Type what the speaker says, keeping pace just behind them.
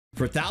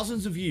For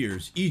thousands of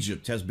years,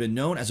 Egypt has been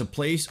known as a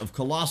place of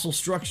colossal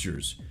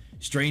structures,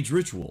 strange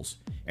rituals,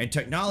 and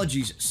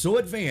technologies so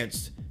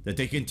advanced that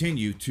they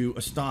continue to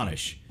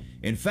astonish.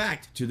 In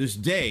fact, to this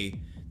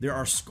day, there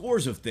are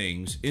scores of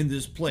things in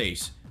this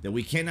place that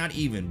we cannot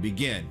even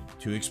begin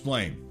to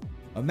explain.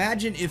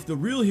 Imagine if the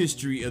real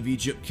history of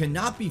Egypt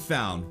cannot be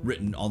found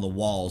written on the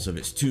walls of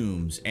its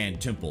tombs and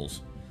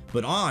temples,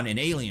 but on an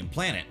alien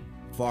planet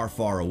far,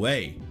 far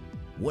away.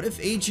 What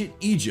if ancient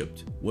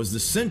Egypt was the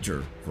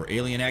center for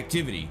alien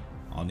activity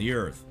on the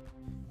Earth?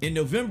 In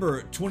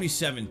November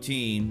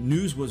 2017,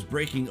 news was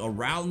breaking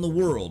around the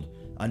world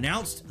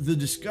announced the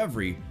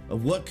discovery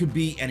of what could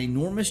be an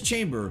enormous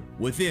chamber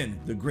within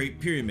the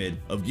Great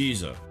Pyramid of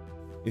Giza.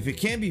 If it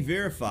can be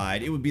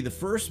verified, it would be the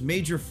first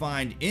major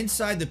find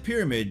inside the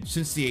pyramid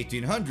since the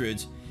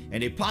 1800s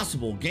and a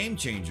possible game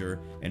changer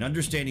in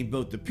understanding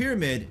both the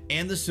pyramid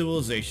and the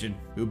civilization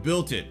who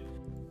built it.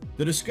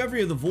 The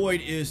discovery of the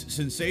void is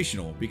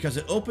sensational because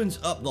it opens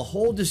up the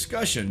whole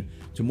discussion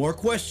to more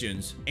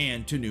questions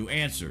and to new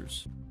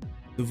answers.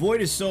 The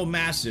void is so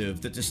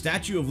massive that the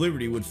Statue of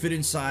Liberty would fit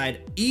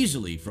inside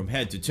easily from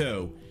head to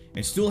toe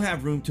and still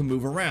have room to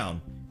move around.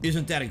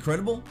 Isn't that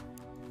incredible?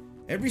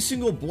 Every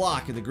single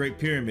block in the Great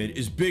Pyramid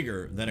is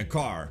bigger than a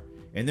car,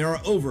 and there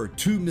are over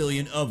 2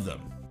 million of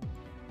them.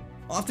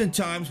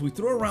 Oftentimes, we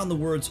throw around the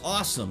words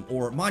awesome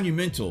or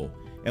monumental,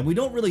 and we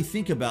don't really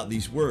think about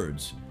these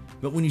words.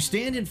 But when you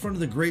stand in front of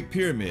the Great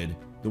Pyramid,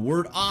 the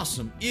word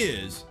awesome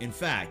is, in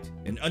fact,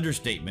 an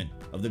understatement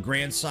of the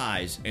grand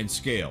size and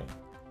scale.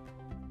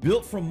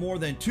 Built from more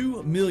than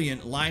 2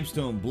 million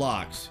limestone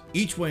blocks,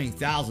 each weighing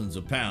thousands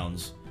of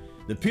pounds,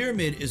 the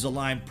pyramid is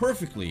aligned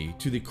perfectly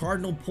to the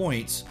cardinal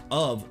points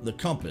of the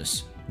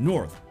compass,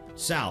 north,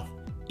 south,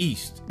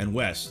 east, and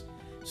west,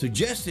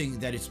 suggesting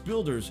that its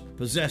builders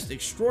possessed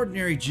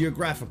extraordinary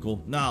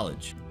geographical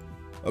knowledge.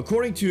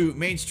 According to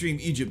mainstream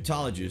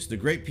Egyptologists, the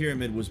Great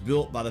Pyramid was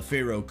built by the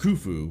pharaoh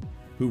Khufu,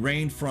 who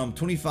reigned from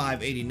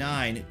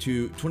 2589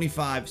 to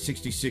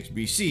 2566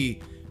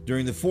 BC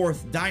during the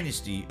 4th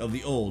dynasty of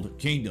the Old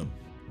Kingdom.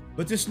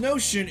 But this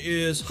notion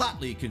is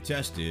hotly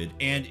contested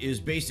and is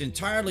based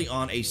entirely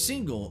on a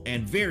single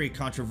and very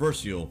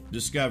controversial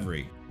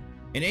discovery.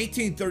 In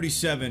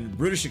 1837,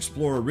 British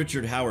explorer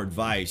Richard Howard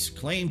Weiss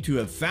claimed to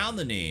have found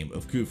the name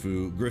of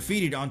Khufu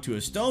graffitied onto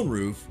a stone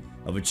roof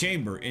of a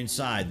chamber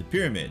inside the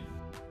pyramid.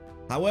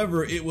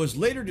 However, it was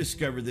later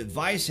discovered that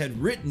Weiss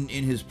had written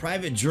in his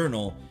private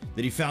journal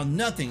that he found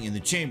nothing in the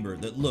chamber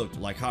that looked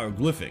like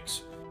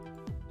hieroglyphics.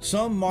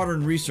 Some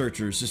modern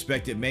researchers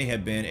suspect it may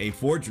have been a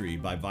forgery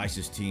by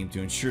Weiss's team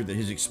to ensure that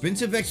his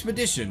expensive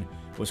expedition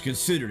was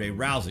considered a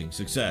rousing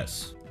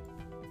success.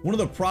 One of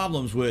the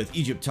problems with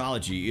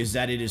Egyptology is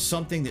that it is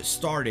something that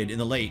started in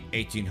the late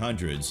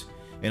 1800s,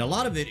 and a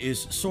lot of it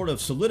is sort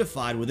of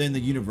solidified within the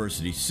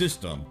university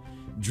system,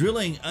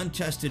 drilling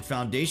untested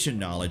foundation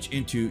knowledge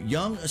into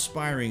young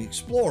aspiring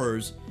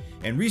explorers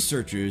and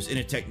researchers in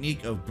a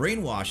technique of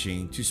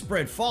brainwashing to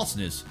spread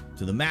falseness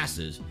to the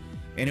masses.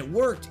 And it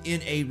worked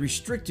in a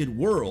restricted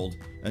world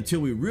until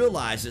we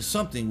realized that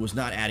something was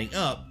not adding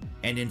up,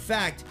 and in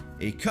fact,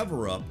 a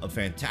cover-up of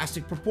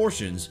fantastic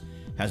proportions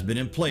has been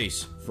in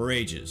place for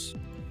ages.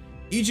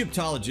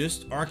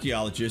 Egyptologists,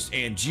 archaeologists,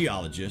 and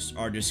geologists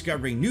are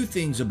discovering new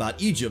things about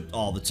Egypt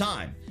all the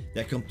time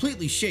that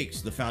completely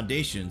shakes the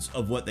foundations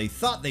of what they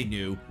thought they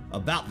knew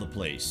about the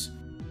place.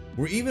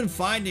 We're even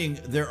finding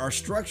there are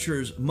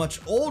structures much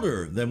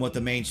older than what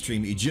the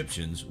mainstream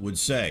Egyptians would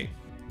say.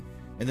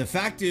 And the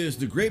fact is,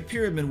 the Great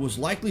Pyramid was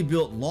likely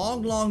built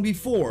long, long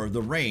before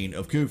the reign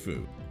of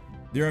Khufu.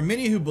 There are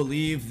many who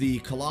believe the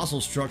colossal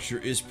structure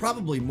is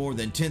probably more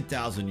than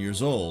 10,000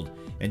 years old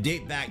and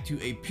date back to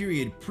a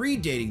period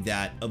predating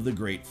that of the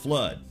Great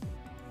Flood.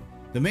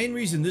 The main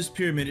reason this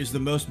pyramid is the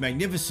most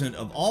magnificent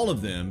of all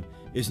of them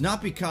is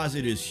not because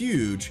it is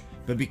huge,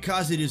 but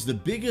because it is the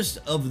biggest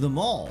of them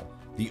all,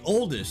 the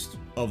oldest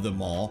of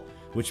them all,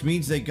 which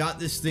means they got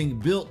this thing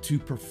built to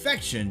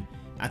perfection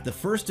at the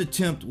first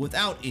attempt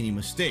without any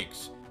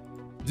mistakes.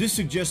 This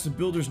suggests the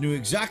builders knew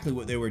exactly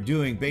what they were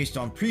doing based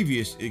on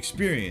previous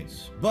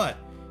experience. But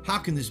how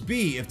can this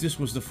be if this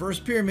was the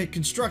first pyramid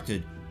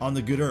constructed on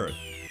the good earth?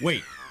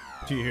 Wait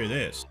till you hear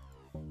this.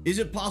 Is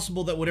it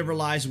possible that whatever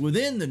lies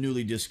within the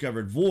newly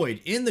discovered void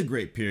in the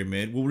Great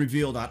Pyramid will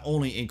reveal not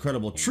only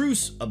incredible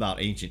truths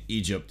about ancient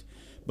Egypt,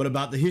 but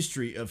about the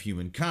history of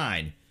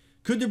humankind?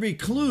 Could there be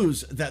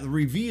clues that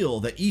reveal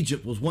that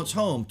Egypt was once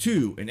home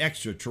to an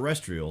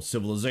extraterrestrial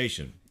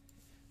civilization?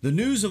 The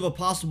news of a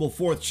possible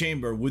fourth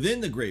chamber within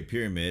the Great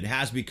Pyramid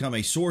has become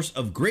a source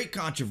of great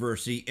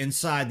controversy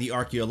inside the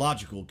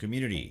archaeological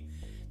community.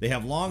 They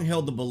have long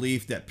held the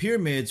belief that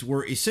pyramids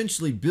were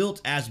essentially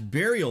built as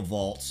burial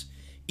vaults,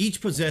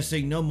 each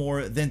possessing no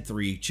more than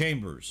 3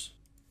 chambers.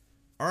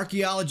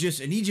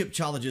 Archaeologists and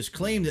Egyptologists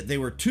claim that they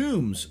were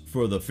tombs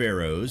for the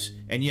pharaohs,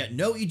 and yet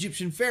no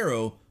Egyptian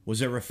pharaoh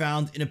was ever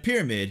found in a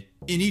pyramid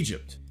in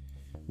Egypt.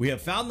 We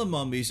have found the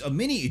mummies of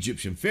many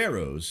Egyptian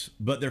pharaohs,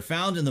 but they're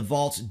found in the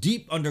vaults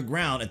deep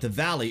underground at the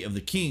Valley of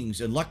the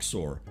Kings in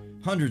Luxor,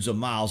 hundreds of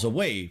miles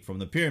away from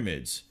the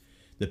pyramids.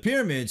 The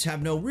pyramids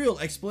have no real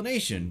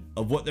explanation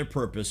of what their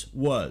purpose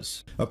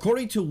was.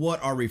 According to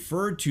what are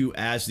referred to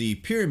as the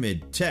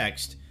pyramid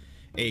text,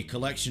 a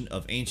collection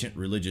of ancient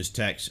religious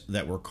texts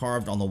that were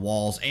carved on the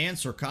walls and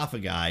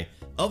sarcophagi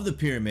of the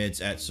pyramids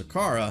at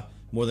Saqqara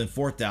more than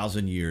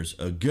 4,000 years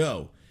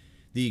ago.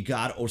 The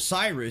god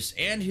Osiris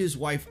and his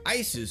wife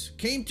Isis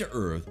came to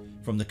Earth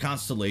from the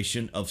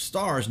constellation of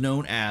stars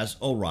known as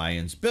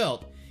Orion's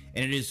Belt,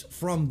 and it is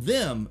from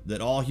them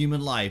that all human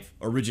life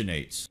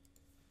originates.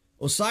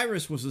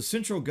 Osiris was the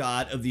central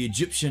god of the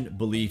Egyptian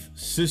belief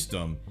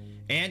system,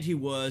 and he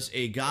was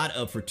a god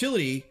of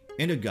fertility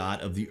and a god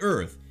of the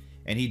earth,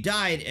 and he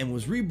died and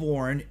was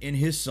reborn in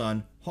his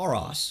son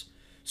Horus.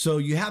 So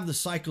you have the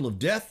cycle of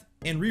death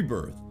and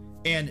rebirth,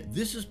 and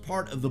this is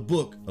part of the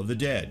Book of the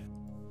Dead.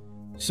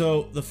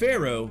 So the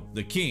pharaoh,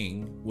 the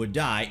king, would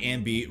die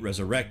and be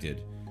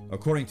resurrected.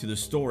 According to the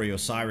story,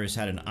 Osiris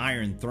had an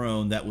iron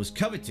throne that was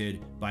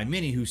coveted by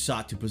many who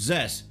sought to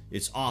possess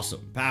its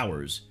awesome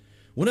powers.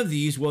 One of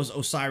these was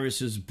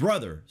Osiris's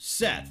brother,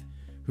 Seth,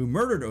 who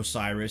murdered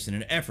Osiris in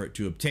an effort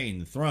to obtain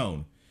the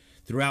throne.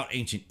 Throughout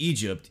ancient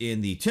Egypt,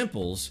 in the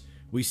temples,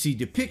 we see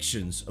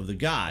depictions of the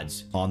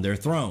gods on their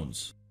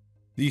thrones.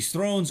 These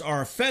thrones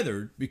are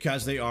feathered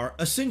because they are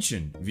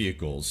ascension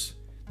vehicles.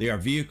 They are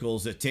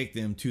vehicles that take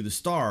them to the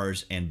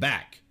stars and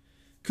back.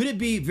 Could it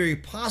be very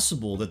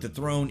possible that the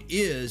throne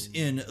is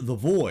in the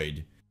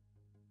void?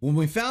 When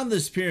we found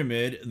this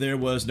pyramid, there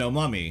was no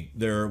mummy,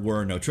 there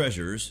were no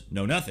treasures,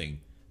 no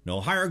nothing. No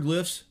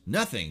hieroglyphs,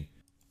 nothing.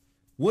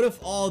 What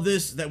if all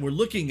this that we're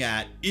looking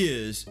at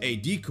is a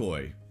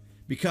decoy?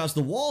 Because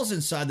the walls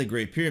inside the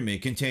Great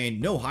Pyramid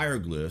contain no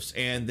hieroglyphs,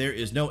 and there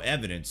is no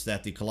evidence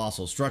that the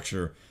colossal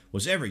structure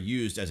was ever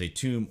used as a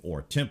tomb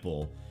or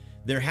temple,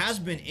 there has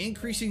been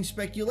increasing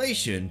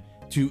speculation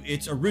to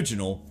its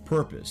original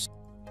purpose.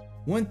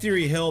 One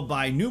theory held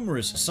by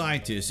numerous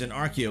scientists and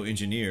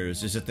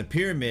archaeoengineers is that the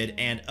pyramid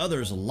and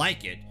others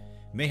like it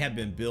may have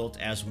been built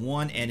as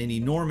one and an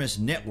enormous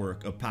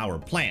network of power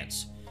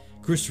plants.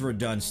 Christopher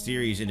Dunn's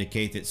theories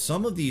indicate that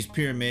some of these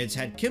pyramids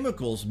had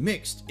chemicals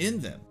mixed in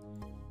them.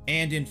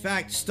 And in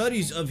fact,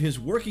 studies of his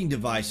working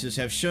devices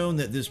have shown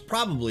that this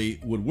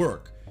probably would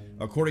work.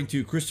 According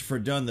to Christopher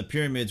Dunn, the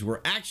pyramids were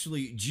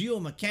actually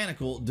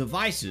geomechanical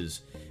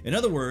devices. In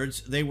other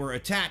words, they were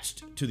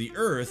attached to the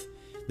earth.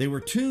 They were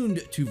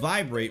tuned to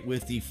vibrate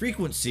with the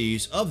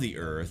frequencies of the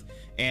earth,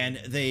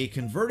 and they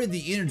converted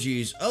the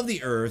energies of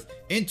the earth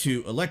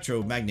into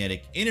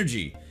electromagnetic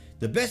energy.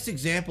 The best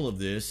example of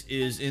this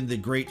is in the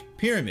Great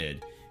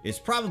Pyramid. It's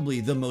probably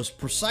the most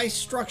precise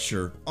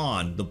structure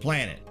on the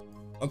planet.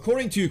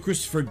 According to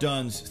Christopher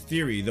Dunn's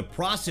theory, the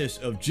process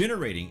of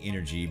generating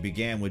energy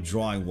began with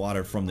drawing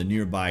water from the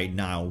nearby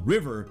Nile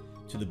River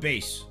to the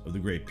base of the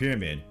Great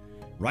Pyramid.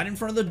 Right in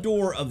front of the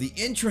door of the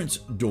entrance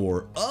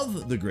door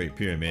of the Great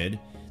Pyramid,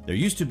 there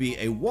used to be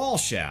a wall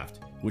shaft,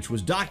 which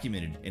was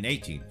documented in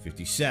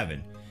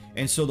 1857.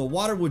 And so the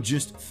water would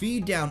just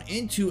feed down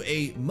into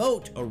a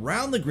moat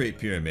around the Great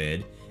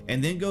Pyramid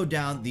and then go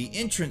down the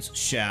entrance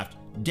shaft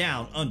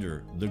down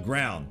under the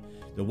ground.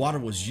 The water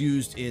was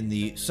used in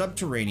the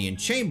subterranean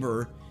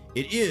chamber.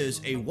 It is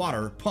a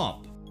water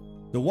pump.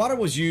 The water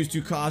was used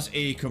to cause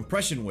a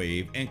compression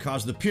wave and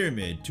cause the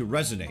pyramid to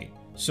resonate.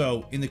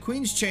 So in the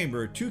Queen's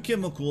chamber, two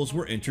chemicals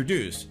were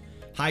introduced: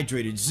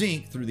 hydrated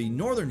zinc through the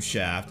northern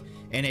shaft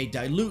and a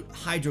dilute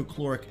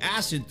hydrochloric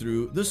acid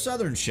through the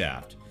southern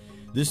shaft.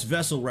 This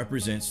vessel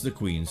represents the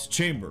Queen's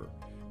chamber.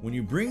 When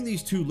you bring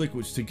these two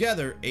liquids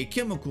together, a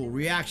chemical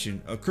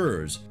reaction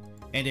occurs,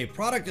 and a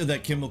product of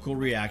that chemical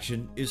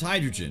reaction is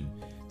hydrogen.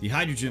 The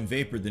hydrogen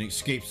vapor then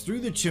escapes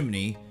through the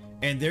chimney,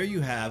 and there you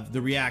have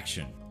the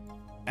reaction.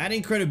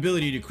 Adding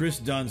credibility to Chris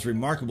Dunn's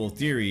remarkable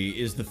theory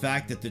is the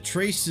fact that the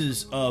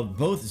traces of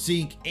both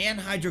zinc and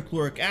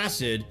hydrochloric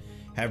acid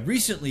have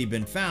recently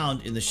been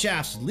found in the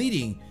shafts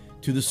leading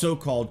to the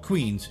so-called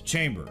Queen's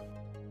Chamber.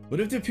 But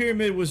if the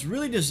pyramid was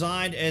really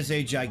designed as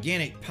a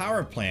gigantic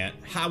power plant,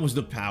 how was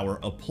the power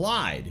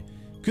applied?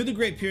 Could the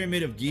Great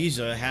Pyramid of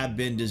Giza have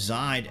been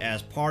designed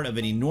as part of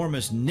an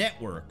enormous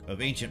network of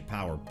ancient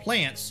power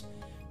plants,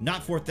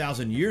 not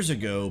 4,000 years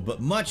ago, but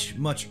much,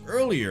 much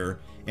earlier,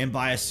 and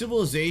by a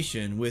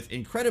civilization with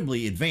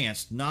incredibly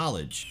advanced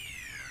knowledge?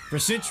 For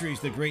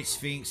centuries, the Great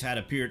Sphinx had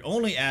appeared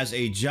only as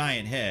a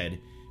giant head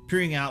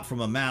peering out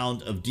from a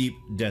mound of deep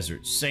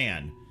desert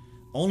sand.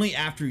 Only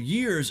after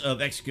years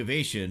of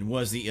excavation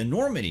was the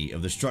enormity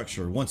of the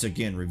structure once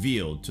again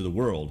revealed to the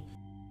world.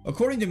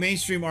 According to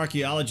mainstream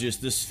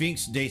archaeologists, the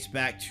Sphinx dates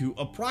back to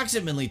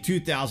approximately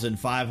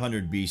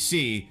 2500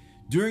 BC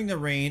during the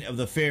reign of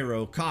the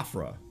pharaoh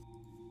Khafra.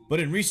 But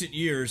in recent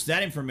years,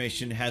 that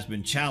information has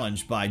been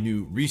challenged by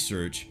new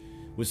research,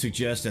 which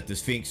suggests that the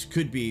Sphinx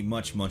could be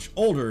much, much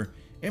older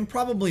and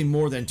probably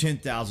more than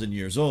 10,000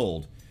 years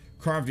old.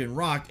 Carved in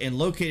rock and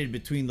located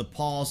between the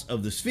paws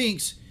of the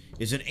Sphinx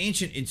is an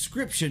ancient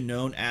inscription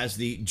known as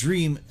the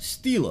Dream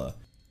Stela.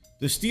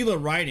 The Stela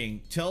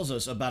writing tells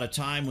us about a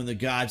time when the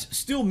gods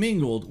still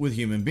mingled with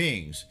human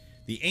beings.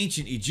 The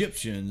ancient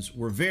Egyptians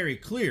were very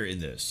clear in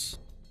this.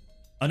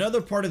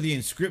 Another part of the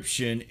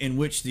inscription in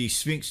which the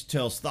Sphinx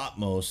tells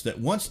Thutmose that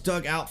once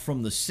dug out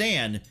from the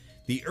sand,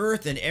 the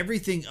earth and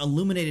everything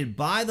illuminated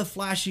by the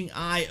flashing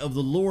eye of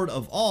the Lord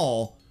of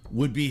all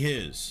would be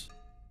his.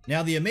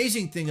 Now, the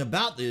amazing thing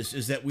about this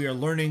is that we are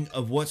learning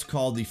of what's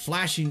called the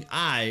flashing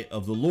eye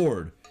of the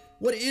Lord.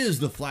 What is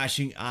the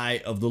flashing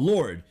eye of the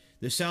Lord?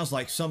 This sounds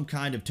like some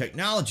kind of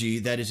technology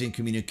that is in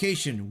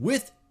communication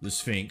with the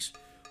Sphinx,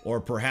 or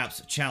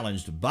perhaps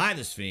challenged by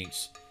the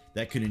Sphinx,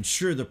 that could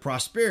ensure the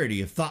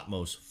prosperity of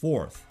Thutmose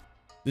IV.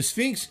 The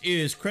Sphinx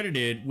is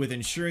credited with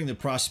ensuring the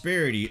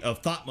prosperity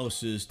of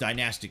Thutmose's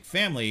dynastic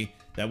family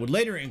that would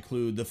later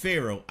include the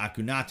pharaoh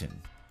Akhenaten.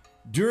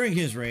 During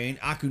his reign,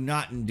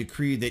 Akhenaten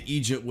decreed that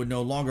Egypt would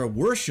no longer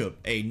worship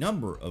a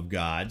number of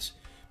gods,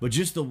 but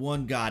just the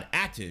one god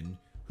Aten,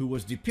 who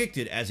was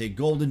depicted as a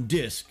golden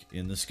disc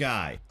in the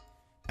sky.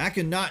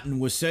 Akhenaten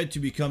was said to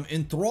become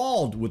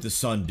enthralled with the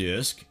sun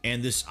disk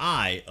and this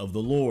eye of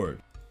the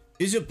Lord.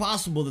 Is it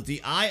possible that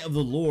the eye of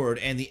the Lord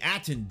and the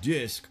Aten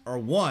disk are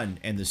one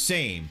and the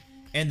same,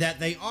 and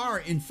that they are,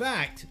 in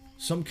fact,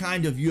 some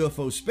kind of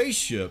UFO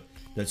spaceship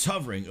that's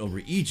hovering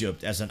over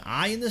Egypt as an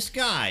eye in the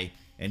sky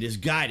and is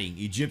guiding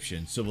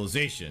Egyptian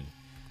civilization?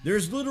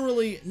 There's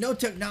literally no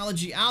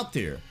technology out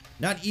there,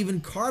 not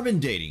even carbon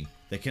dating,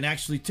 that can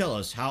actually tell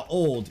us how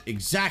old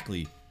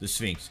exactly the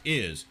Sphinx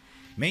is.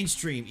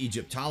 Mainstream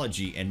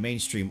Egyptology and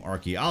mainstream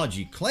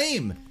archaeology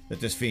claim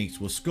that the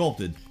Sphinx was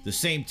sculpted the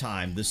same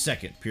time the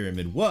second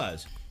pyramid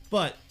was,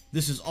 but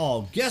this is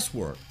all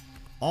guesswork.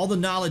 All the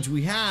knowledge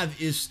we have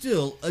is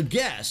still a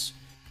guess.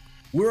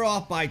 We're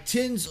off by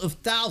tens of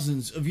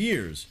thousands of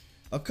years.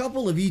 A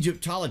couple of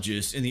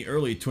Egyptologists in the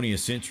early 20th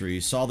century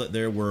saw that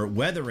there were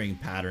weathering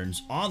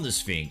patterns on the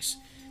Sphinx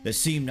that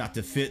seemed not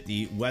to fit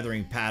the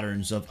weathering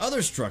patterns of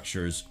other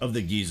structures of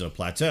the Giza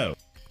Plateau.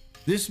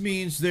 This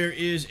means there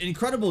is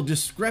incredible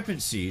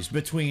discrepancies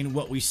between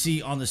what we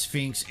see on the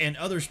Sphinx and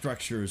other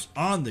structures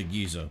on the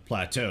Giza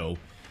Plateau.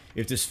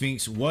 If the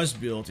Sphinx was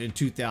built in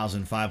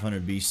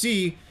 2500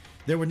 BC,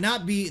 there would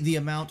not be the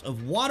amount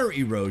of water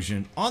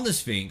erosion on the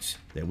Sphinx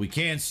that we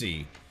can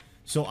see.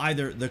 So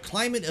either the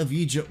climate of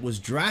Egypt was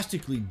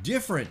drastically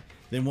different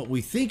than what we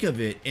think of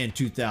it in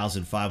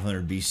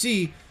 2500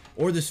 BC,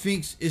 or the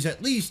Sphinx is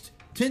at least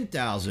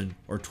 10,000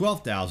 or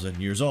 12,000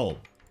 years old.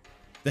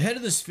 The head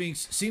of the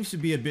Sphinx seems to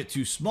be a bit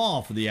too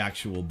small for the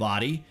actual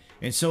body,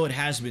 and so it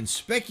has been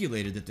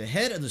speculated that the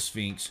head of the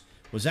Sphinx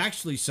was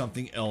actually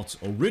something else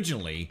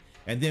originally,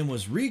 and then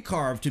was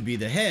recarved to be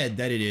the head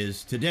that it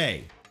is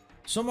today.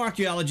 Some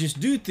archaeologists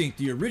do think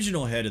the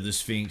original head of the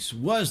Sphinx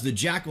was the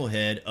jackal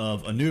head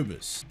of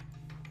Anubis,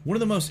 one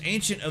of the most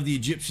ancient of the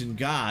Egyptian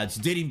gods,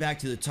 dating back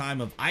to the time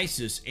of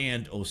Isis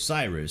and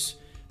Osiris.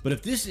 But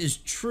if this is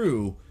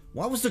true,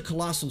 why was the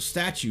colossal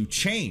statue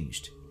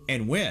changed,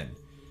 and when?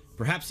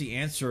 Perhaps the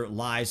answer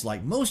lies,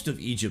 like most of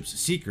Egypt's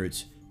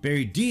secrets,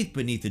 buried deep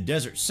beneath the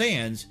desert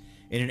sands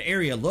in an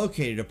area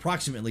located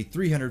approximately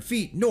 300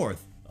 feet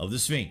north of the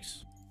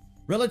Sphinx.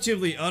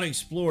 Relatively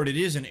unexplored, it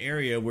is an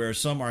area where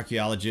some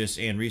archaeologists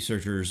and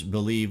researchers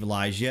believe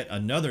lies yet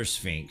another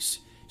Sphinx,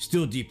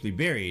 still deeply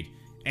buried,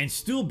 and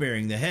still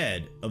bearing the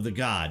head of the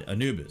god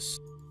Anubis.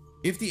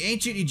 If the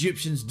ancient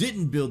Egyptians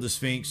didn't build the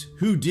Sphinx,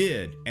 who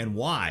did and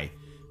why?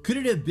 Could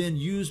it have been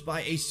used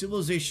by a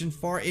civilization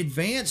far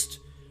advanced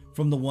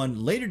from the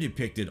one later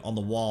depicted on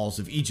the walls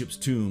of Egypt's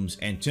tombs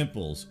and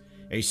temples,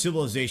 a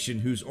civilization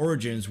whose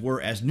origins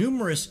were, as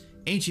numerous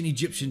ancient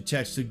Egyptian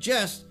texts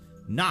suggest,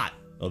 not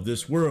of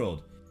this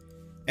world?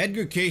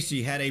 Edgar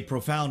Cayce had a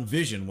profound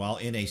vision while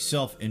in a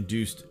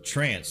self-induced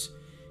trance.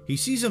 He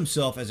sees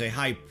himself as a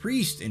high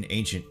priest in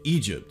ancient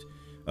Egypt,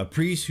 a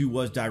priest who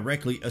was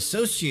directly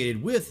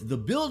associated with the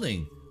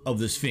building of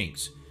the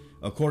Sphinx.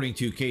 According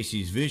to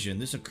Cayce's vision,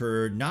 this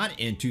occurred not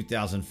in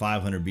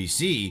 2500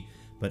 BC,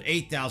 but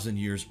 8,000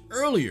 years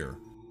earlier.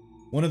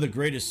 One of the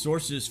greatest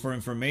sources for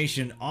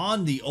information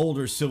on the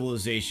older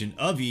civilization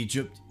of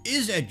Egypt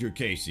is Edgar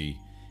Cayce.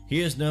 He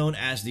is known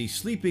as the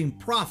Sleeping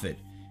Prophet,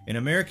 an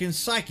American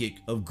psychic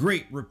of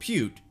great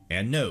repute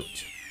and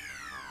note.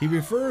 He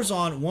refers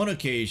on one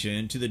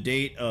occasion to the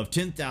date of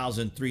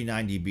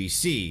 10,390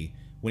 BC,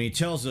 when he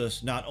tells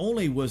us not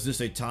only was this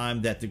a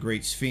time that the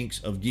Great Sphinx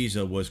of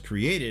Giza was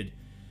created,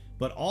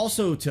 but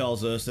also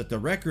tells us that the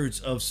records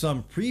of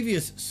some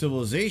previous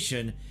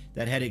civilization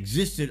that had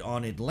existed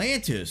on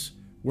Atlantis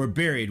were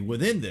buried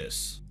within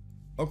this.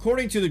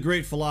 According to the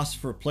great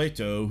philosopher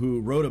Plato,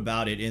 who wrote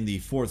about it in the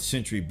 4th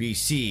century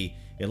BC,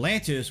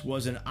 Atlantis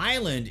was an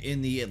island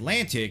in the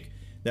Atlantic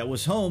that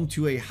was home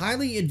to a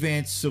highly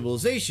advanced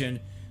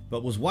civilization,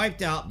 but was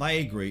wiped out by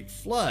a great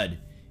flood.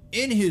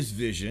 In his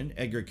vision,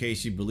 Edgar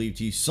Cayce believed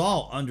he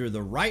saw under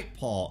the right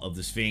paw of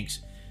the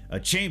Sphinx a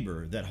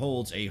chamber that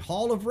holds a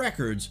hall of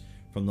records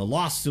from the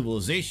lost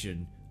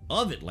civilization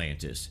of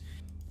Atlantis.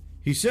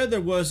 He said there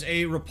was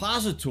a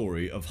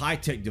repository of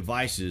high-tech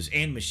devices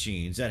and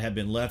machines that had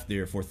been left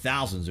there for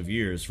thousands of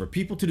years for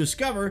people to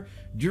discover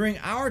during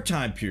our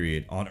time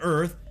period on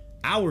Earth,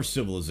 our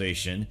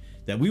civilization,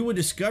 that we would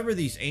discover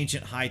these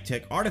ancient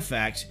high-tech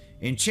artifacts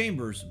in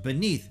chambers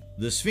beneath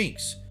the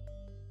Sphinx.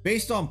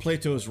 Based on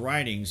Plato's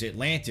writings,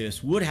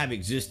 Atlantis would have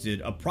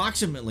existed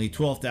approximately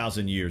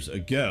 12,000 years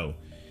ago.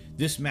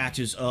 This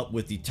matches up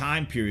with the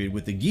time period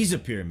with the Giza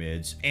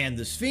pyramids, and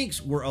the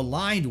Sphinx were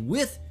aligned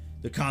with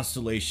the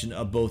constellation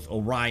of both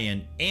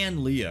Orion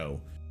and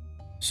Leo.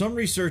 Some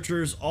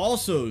researchers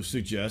also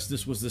suggest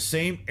this was the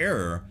same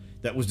era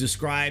that was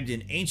described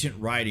in ancient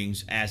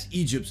writings as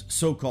Egypt's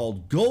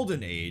so-called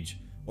Golden Age,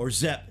 or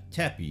Zep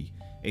Tepi,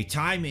 a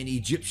time in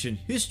Egyptian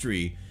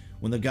history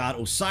when the god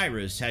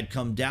Osiris had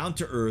come down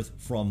to earth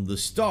from the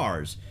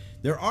stars.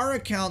 There are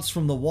accounts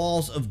from the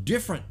walls of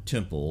different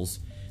temples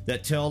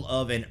that tell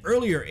of an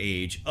earlier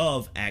age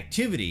of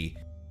activity,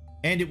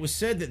 and it was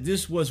said that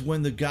this was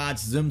when the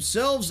gods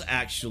themselves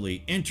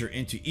actually enter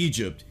into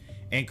Egypt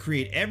and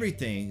create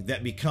everything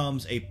that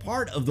becomes a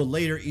part of the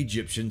later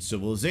Egyptian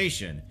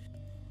civilization.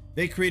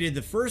 They created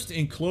the first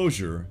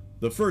enclosure,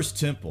 the first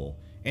temple,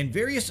 and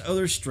various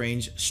other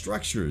strange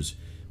structures,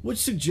 which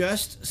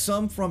suggest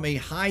some from a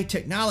high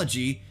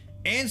technology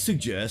and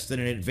suggest that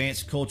an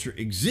advanced culture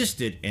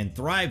existed and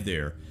thrived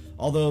there,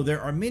 although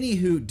there are many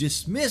who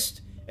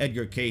dismissed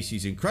Edgar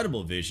Cayce's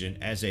incredible vision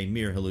as a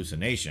mere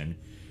hallucination.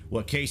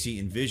 What Cayce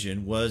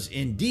envisioned was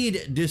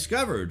indeed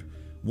discovered,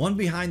 one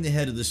behind the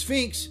head of the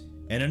Sphinx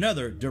and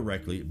another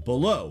directly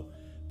below.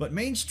 But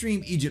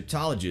mainstream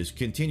Egyptologists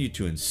continue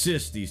to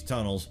insist these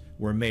tunnels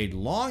were made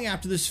long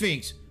after the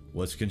Sphinx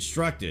was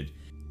constructed.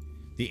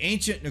 The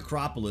ancient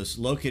necropolis,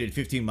 located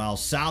 15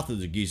 miles south of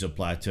the Giza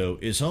Plateau,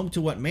 is home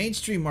to what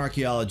mainstream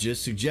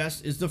archaeologists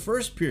suggest is the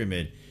first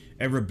pyramid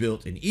ever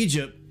built in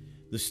Egypt,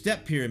 the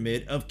Step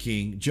Pyramid of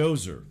King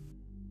Djoser.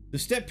 The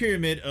Step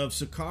Pyramid of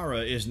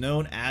Saqqara is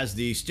known as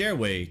the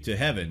Stairway to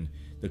Heaven.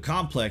 The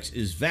complex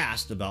is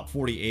vast, about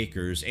 40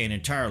 acres, and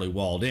entirely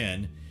walled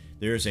in.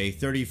 There's a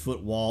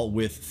 30-foot wall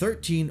with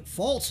 13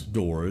 false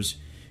doors.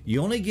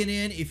 You only get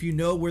in if you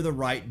know where the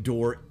right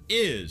door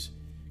is.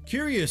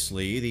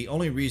 Curiously, the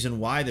only reason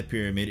why the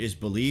pyramid is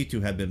believed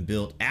to have been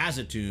built as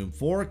a tomb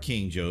for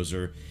King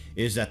Djoser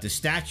is that the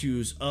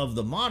statues of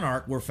the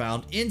monarch were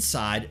found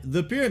inside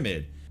the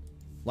pyramid.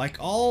 Like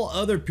all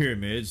other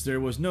pyramids,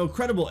 there was no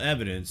credible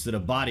evidence that a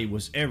body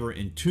was ever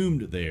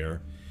entombed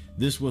there.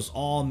 This was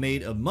all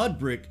made of mud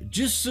brick,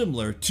 just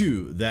similar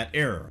to that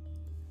era.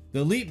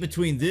 The leap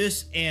between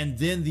this and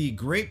then the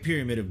Great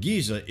Pyramid of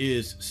Giza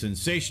is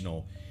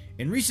sensational.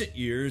 In recent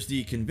years,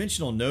 the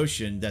conventional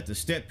notion that the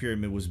Step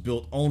Pyramid was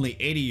built only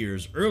 80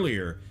 years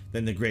earlier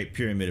than the Great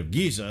Pyramid of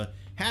Giza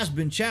has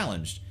been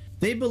challenged.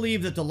 They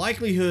believe that the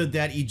likelihood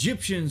that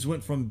Egyptians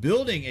went from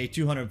building a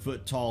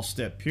 200-foot tall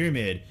step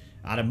pyramid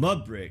out of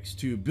mud bricks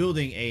to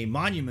building a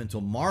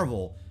monumental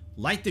marvel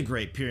like the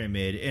Great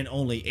Pyramid in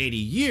only 80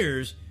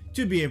 years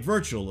to be a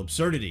virtual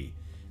absurdity.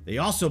 They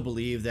also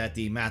believe that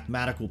the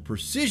mathematical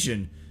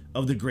precision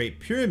of the Great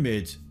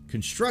Pyramid's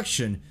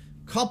construction,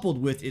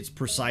 coupled with its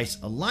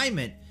precise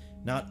alignment,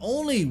 not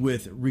only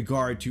with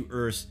regard to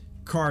Earth's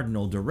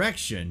cardinal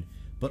direction,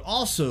 but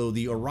also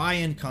the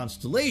Orion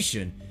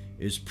constellation,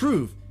 is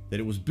proof that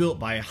it was built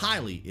by a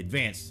highly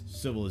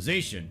advanced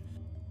civilization.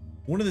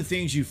 One of the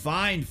things you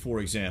find,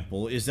 for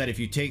example, is that if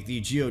you take the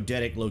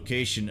geodetic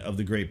location of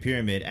the Great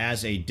Pyramid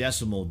as a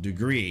decimal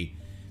degree,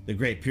 the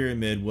Great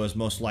Pyramid was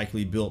most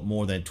likely built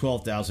more than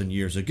 12,000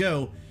 years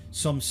ago,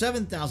 some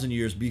 7,000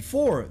 years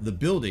before the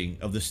building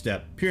of the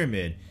Step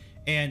Pyramid,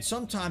 and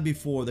sometime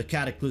before the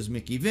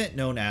cataclysmic event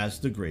known as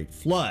the Great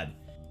Flood.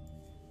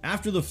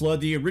 After the flood,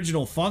 the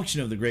original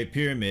function of the Great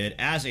Pyramid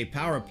as a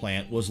power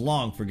plant was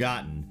long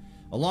forgotten,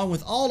 along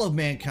with all of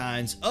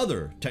mankind's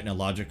other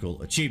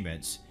technological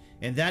achievements,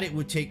 and that it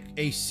would take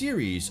a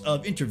series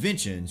of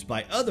interventions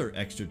by other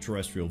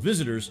extraterrestrial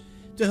visitors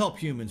to help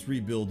humans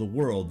rebuild the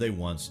world they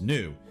once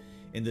knew.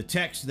 In the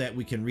text that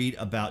we can read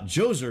about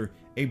Djoser,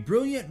 a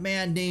brilliant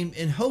man named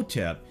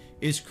Imhotep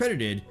is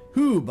credited,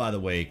 who, by the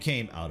way,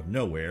 came out of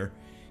nowhere.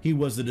 He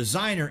was the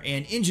designer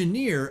and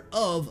engineer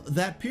of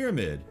that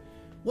pyramid.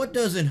 What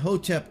does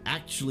Imhotep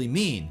actually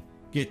mean?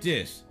 Get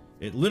this,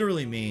 it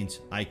literally means,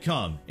 I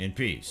come in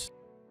peace.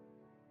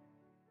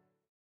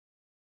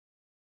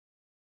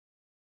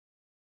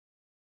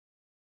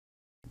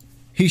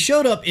 He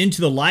showed up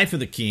into the life of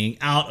the king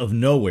out of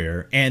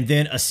nowhere and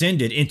then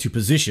ascended into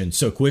position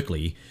so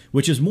quickly,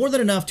 which is more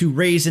than enough to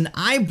raise an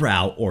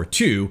eyebrow or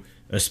two,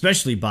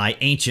 especially by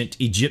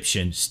ancient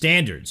Egyptian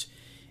standards.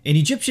 In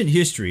Egyptian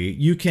history,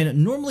 you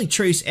can normally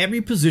trace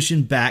every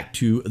position back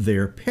to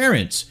their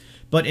parents,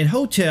 but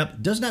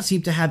Imhotep does not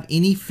seem to have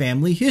any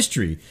family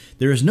history.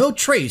 There is no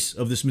trace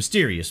of this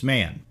mysterious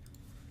man.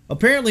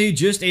 Apparently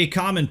just a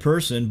common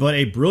person, but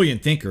a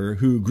brilliant thinker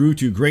who grew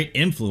to great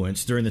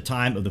influence during the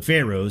time of the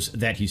pharaohs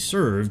that he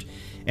served,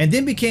 and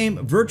then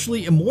became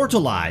virtually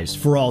immortalized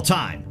for all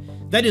time.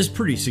 That is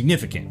pretty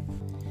significant.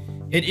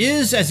 It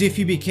is as if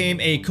he became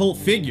a cult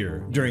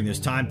figure during this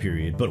time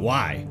period, but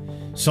why?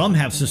 Some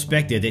have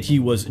suspected that he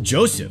was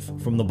Joseph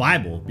from the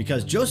Bible,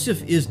 because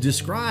Joseph is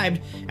described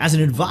as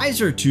an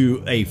advisor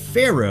to a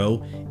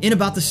pharaoh in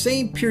about the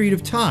same period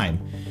of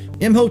time.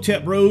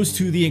 Imhotep rose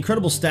to the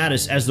incredible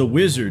status as the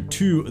wizard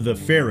to the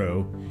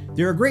pharaoh.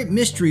 There are great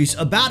mysteries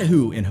about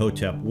who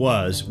Imhotep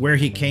was, where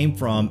he came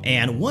from,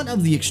 and one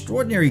of the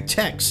extraordinary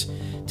texts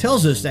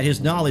tells us that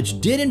his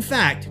knowledge did in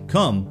fact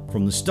come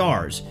from the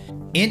stars.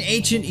 In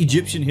ancient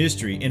Egyptian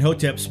history,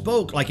 Imhotep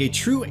spoke like a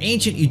true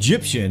ancient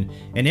Egyptian,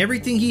 and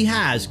everything he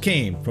has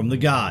came from the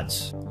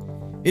gods.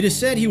 It is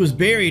said he was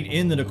buried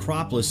in the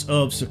necropolis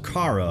of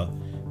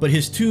Saqqara, but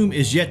his tomb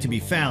is yet to be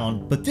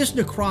found. But this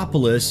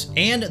necropolis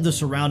and the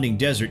surrounding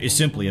desert is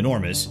simply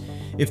enormous.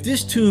 If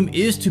this tomb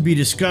is to be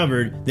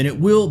discovered, then it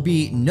will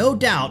be no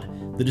doubt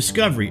the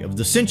discovery of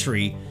the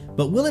century,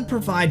 but will it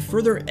provide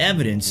further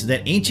evidence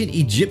that ancient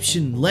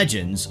Egyptian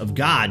legends of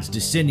gods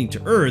descending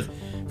to Earth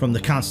from the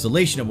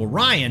constellation of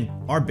Orion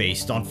are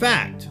based on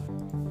fact?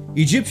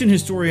 Egyptian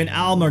historian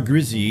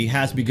al-Magrizi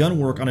has begun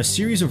work on a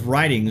series of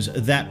writings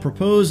that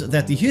propose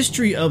that the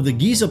history of the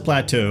Giza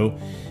Plateau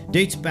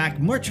dates back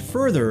much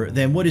further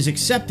than what is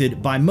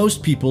accepted by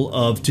most people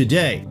of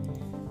today.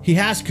 He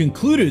has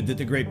concluded that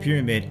the Great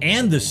Pyramid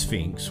and the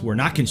Sphinx were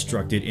not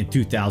constructed in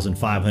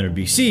 2500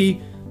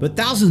 BC, but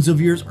thousands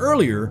of years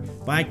earlier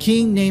by a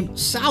king named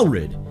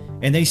Saurid,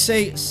 and they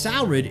say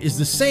Saurid is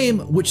the same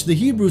which the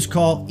Hebrews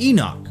call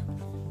Enoch.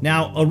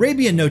 Now,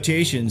 Arabian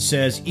notation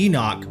says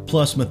Enoch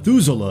plus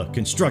Methuselah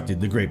constructed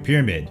the Great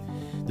Pyramid.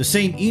 The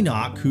same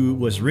Enoch who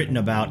was written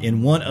about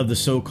in one of the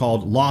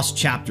so-called lost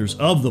chapters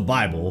of the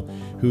Bible,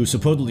 who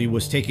supposedly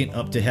was taken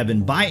up to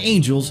heaven by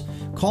angels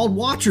called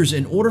watchers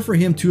in order for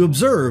him to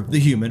observe the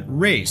human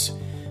race.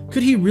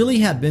 Could he really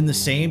have been the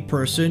same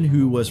person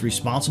who was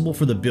responsible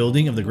for the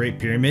building of the Great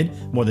Pyramid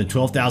more than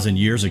 12,000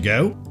 years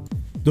ago?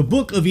 The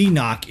Book of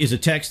Enoch is a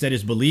text that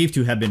is believed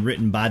to have been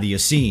written by the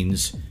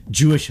Essenes,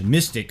 Jewish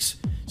mystics,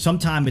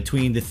 sometime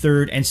between the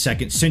 3rd and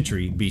 2nd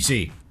century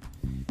BC.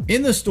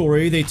 In the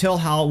story, they tell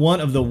how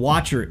one of the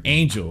watcher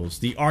angels,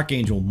 the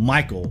archangel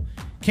Michael,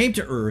 came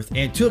to earth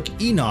and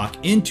took Enoch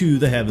into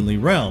the heavenly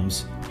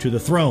realms, to the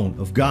throne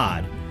of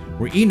God,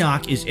 where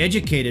Enoch is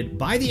educated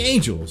by the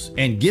angels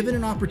and given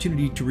an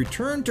opportunity to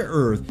return to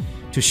earth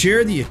to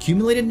share the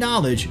accumulated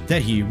knowledge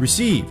that he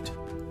received.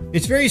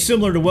 It's very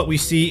similar to what we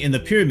see in the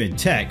pyramid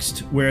text,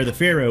 where the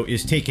pharaoh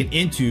is taken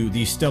into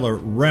the stellar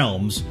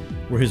realms,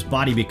 where his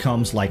body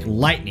becomes like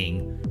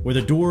lightning, where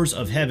the doors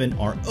of heaven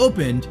are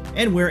opened,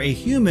 and where a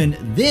human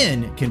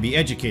then can be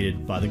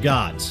educated by the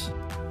gods.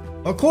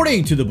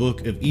 According to the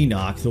Book of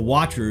Enoch, the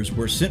Watchers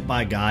were sent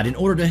by God in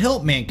order to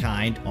help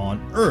mankind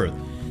on earth.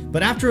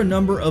 But after a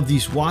number of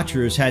these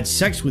Watchers had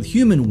sex with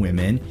human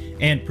women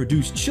and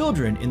produced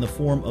children in the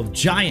form of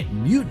giant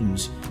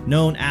mutants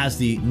known as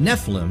the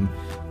Nephilim,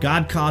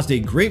 God caused a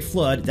great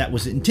flood that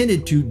was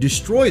intended to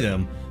destroy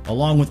them,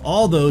 along with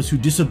all those who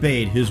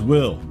disobeyed his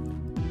will.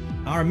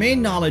 Our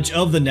main knowledge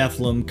of the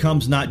Nephilim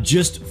comes not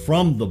just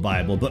from the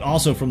Bible, but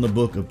also from the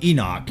Book of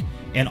Enoch,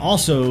 and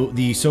also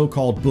the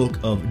so-called Book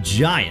of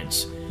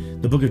Giants.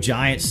 The Book of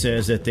Giants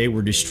says that they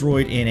were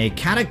destroyed in a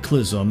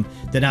cataclysm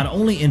that not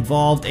only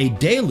involved a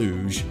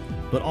deluge,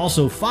 but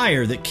also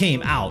fire that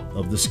came out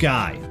of the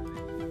sky.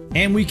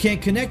 And we can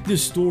connect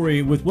this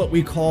story with what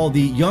we call the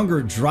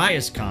Younger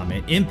Dryas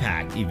Comet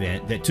impact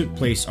event that took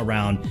place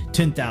around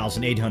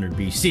 10,800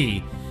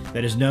 BC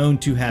that is known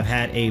to have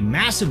had a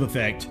massive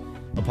effect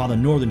upon the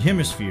Northern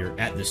Hemisphere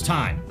at this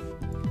time.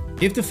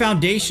 If the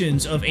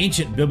foundations of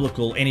ancient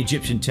biblical and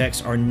Egyptian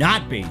texts are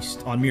not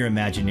based on mere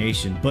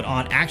imagination, but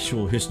on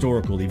actual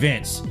historical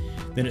events,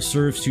 then it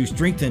serves to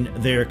strengthen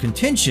their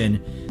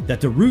contention that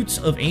the roots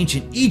of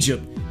ancient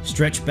Egypt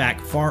stretch back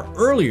far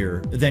earlier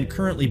than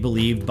currently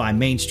believed by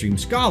mainstream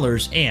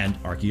scholars and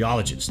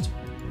archaeologists.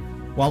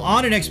 While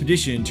on an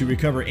expedition to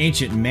recover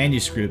ancient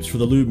manuscripts for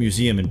the Louvre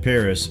Museum in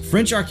Paris,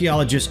 French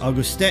archaeologist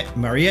Auguste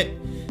Mariette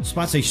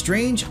spots a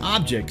strange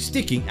object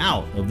sticking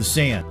out of the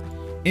sand.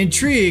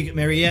 Intrigued,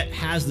 Mariette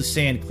has the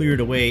sand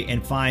cleared away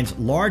and finds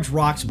large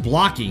rocks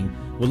blocking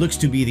what looks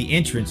to be the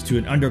entrance to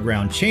an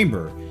underground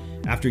chamber.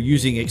 After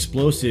using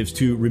explosives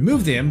to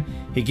remove them,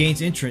 he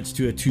gains entrance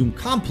to a tomb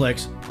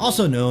complex,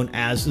 also known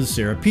as the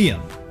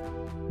Serapeum.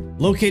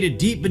 Located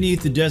deep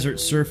beneath the desert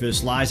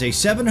surface lies a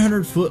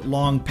 700-foot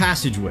long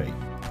passageway.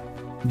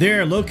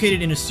 There,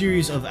 located in a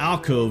series of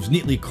alcoves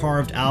neatly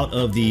carved out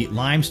of the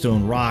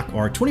limestone rock,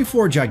 are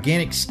 24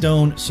 gigantic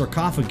stone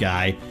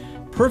sarcophagi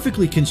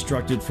perfectly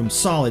constructed from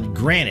solid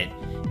granite,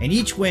 and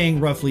each weighing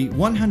roughly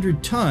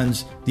 100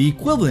 tons, the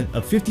equivalent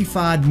of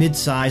 55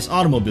 mid-size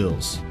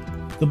automobiles.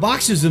 The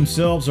boxes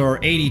themselves are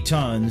 80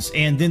 tons,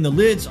 and then the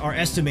lids are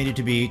estimated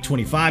to be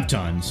 25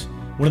 tons.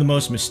 One of the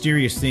most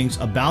mysterious things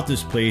about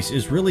this place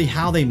is really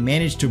how they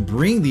managed to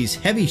bring these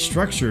heavy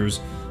structures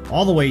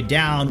all the way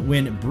down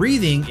when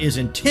breathing is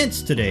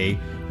intense today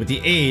with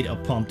the aid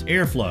of pumped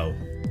airflow.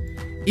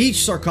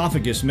 Each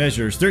sarcophagus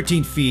measures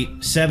 13 feet,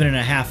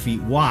 7.5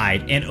 feet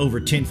wide, and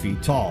over 10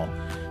 feet tall.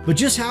 But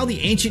just how the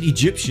ancient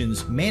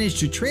Egyptians managed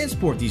to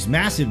transport these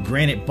massive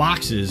granite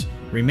boxes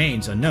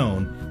remains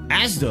unknown,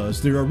 as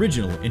does their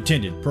original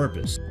intended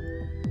purpose.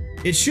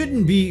 It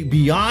shouldn't be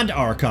beyond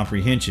our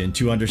comprehension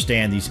to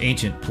understand these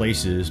ancient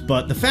places,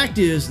 but the fact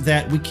is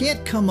that we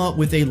can't come up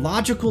with a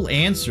logical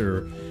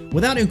answer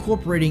without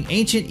incorporating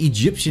ancient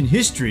Egyptian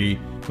history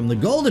from the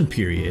Golden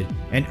Period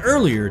and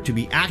earlier to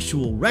be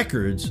actual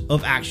records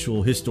of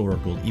actual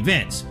historical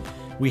events.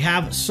 We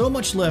have so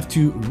much left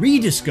to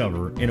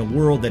rediscover in a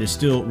world that is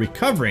still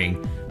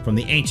recovering from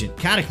the ancient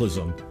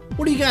cataclysm.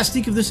 What do you guys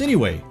think of this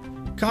anyway?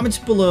 Comments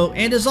below,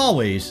 and as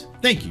always,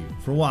 thank you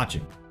for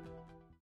watching.